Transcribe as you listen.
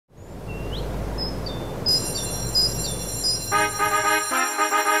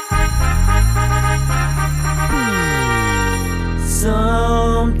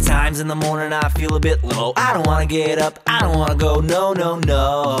in the morning, I feel a bit low. I don't wanna get up, I don't wanna go, no, no,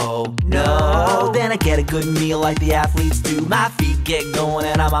 no, no. Then I get a good meal like the athletes do. My feet get going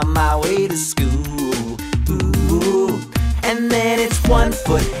and I'm on my way to school. Ooh. And then it's one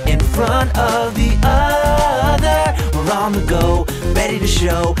foot in front of the other. We're on the go, ready to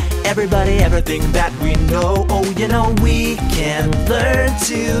show everybody everything that we know. Oh, you know we can learn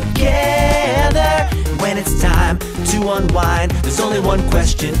together. When it's time to unwind, there's only one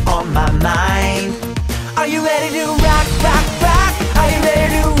question on my mind. Are you ready to rock, rock, rock? Are you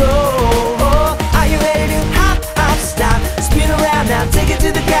ready to roll? Are you ready to hop, hop, stop? Spin around now, take it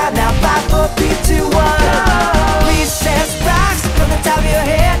to the ground now. 5, 4, 3, 2, 1. Recess rocks from the top of your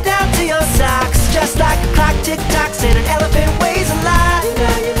head down to your socks. Just like a clock, tick tock, said an elephant weighs a lot.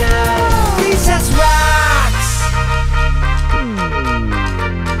 You know. Recess rocks.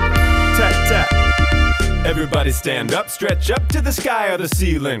 Tap, tap. Everybody stand up, stretch up to the sky or the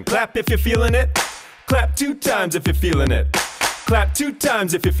ceiling. Clap if you're feeling it. Clap 2 times if you're feeling it. Clap 2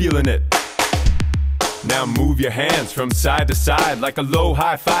 times if you're feeling it. Now move your hands from side to side like a low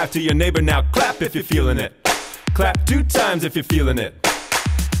high five to your neighbor. Now clap if you're feeling it. Clap 2 times if you're feeling it.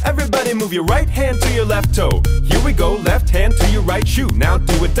 Everybody move your right hand to your left toe. Here we go, left hand to your right shoe. Now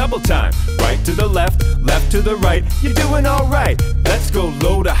do it double time. Right to the left, left to the right. You're doing alright. Let's go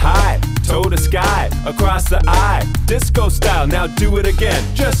low to high, toe to sky, across the eye. Disco style, now do it again,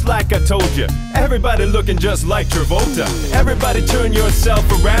 just like I told you. Everybody looking just like Travolta. Everybody turn yourself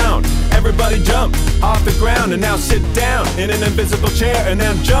around. Everybody jump off the ground and now sit down in an invisible chair and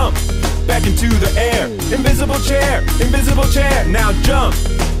then jump back into the air. Invisible chair, now jump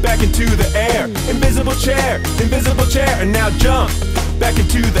back into the air. Invisible chair, and now jump back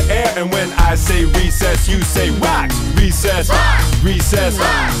into the air. And when I say recess, you say rocks. Recess, recess.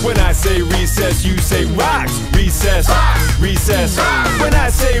 When I say recess, you say rocks. Recess, recess. When I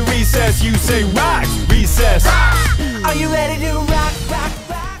say recess, you say rocks. Recess. Are you ready to rock, rock,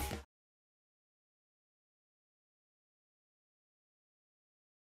 rock?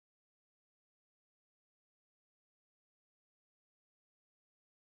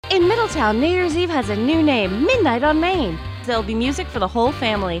 In Middletown, New Year's Eve has a new name, Midnight on Main. There'll be music for the whole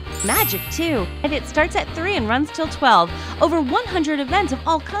family, magic too, and it starts at 3 and runs till 12. Over 100 events of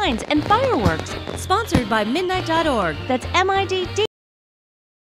all kinds and fireworks. Sponsored by Middnight.org. That's MIDD.